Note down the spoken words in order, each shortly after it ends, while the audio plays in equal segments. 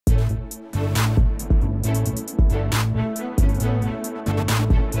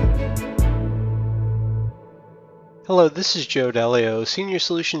Hello, this is Joe Delio, Senior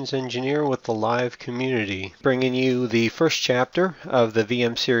Solutions Engineer with the Live Community, bringing you the first chapter of the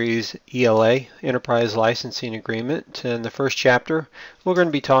VM-Series ELA Enterprise Licensing Agreement. In the first chapter, we're going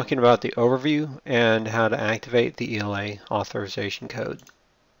to be talking about the overview and how to activate the ELA authorization code.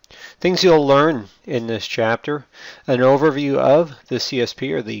 Things you'll learn in this chapter: an overview of the CSP,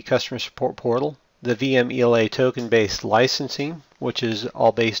 or the Customer Support Portal, the VM-ELA token-based licensing, which is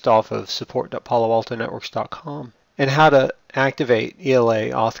all based off of support.paloaltonetworks.com, and how to activate ELA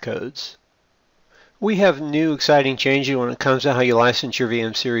Auth Codes. We have new exciting changes when it comes to how you license your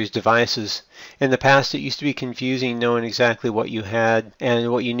VM-Series devices. In the past, it used to be confusing knowing exactly what you had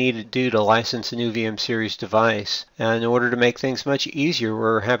and what you needed to do to license a new VM-Series device. And in order to make things much easier,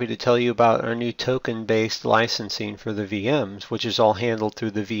 we're happy to tell you about our new token-based licensing for the VMs, which is all handled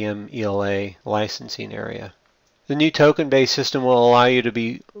through the VM-ELA licensing area. The new token-based system will allow you to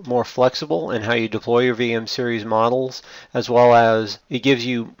be more flexible in how you deploy your VM-Series models, as well as it gives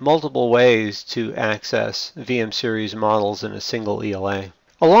you multiple ways to access VM-Series models in a single ELA.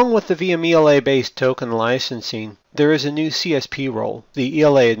 Along with the VM-ELA-based token licensing, there is a new CSP role, the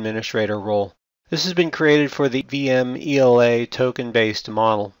ELA-Administrator role. This has been created for the VM-ELA token-based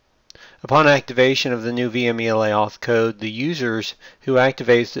model. Upon activation of the new VM-ELA Auth Code, the users who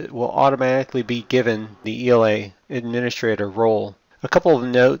activates it will automatically be given the ELA-Administrator role. A couple of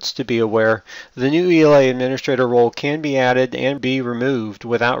notes to be aware: the new ELA-Administrator role can be added and be removed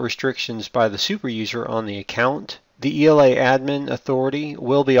without restrictions by the superuser on the account. The ELA admin authority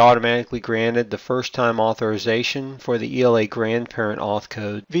will be automatically granted the first-time authorization for the ELA grandparent auth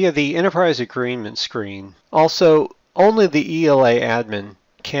code via the Enterprise Agreement screen. Also, only the ELA admin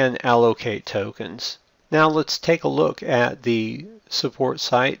can allocate tokens. Now let's take a look at the support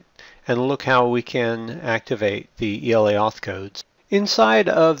site and look how we can activate the ELA Auth Codes. Inside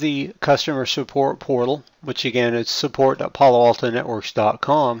of the Customer Support Portal, which again is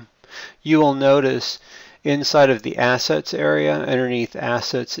support.paloaltonetworks.com, you will notice inside of the Assets area, underneath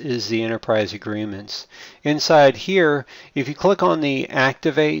Assets is the Enterprise Agreements. Inside here, if you click on the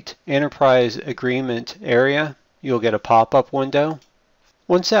Activate Enterprise Agreement area, you'll get a pop-up window.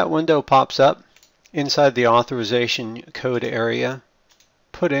 Once that window pops up, inside the authorization code area,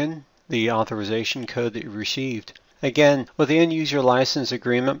 put in the authorization code that you received. Again, with the end user license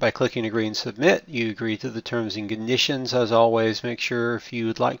agreement, by clicking Agree and Submit, you agree to the terms and conditions. As always, make sure, if you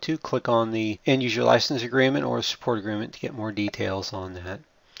would like to, click on the end user license agreement or support agreement to get more details on that.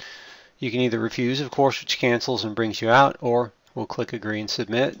 You can either refuse, of course, which cancels and brings you out, or we'll click Agree and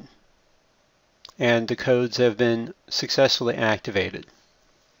Submit, and the codes have been successfully activated.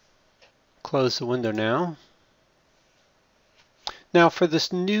 Close the window now. Now for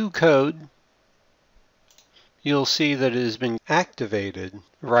this new code, you'll see that it has been activated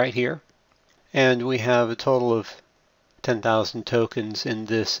right here, and we have a total of 10,000 tokens in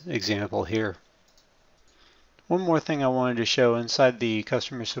this example here. One more thing I wanted to show inside the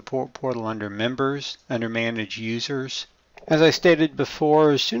Customer Support Portal under Members, under Manage Users. As I stated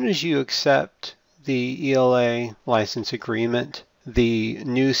before, as soon as you accept the ELA license agreement, the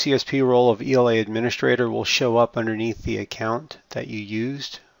new CSP role of ELA Administrator will show up underneath the account that you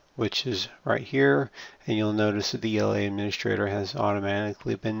used, which is right here, and you'll notice that the ELA Administrator has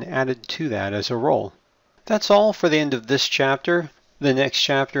automatically been added to that as a role. That's all for the end of this chapter. The next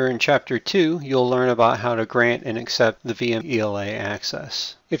chapter, in Chapter 2, you'll learn about how to grant and accept the VM-ELA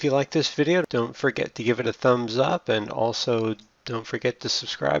access. If you like this video, don't forget to give it a thumbs up, and also don't forget to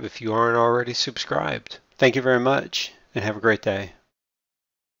subscribe if you aren't already subscribed. Thank you very much, and have a great day.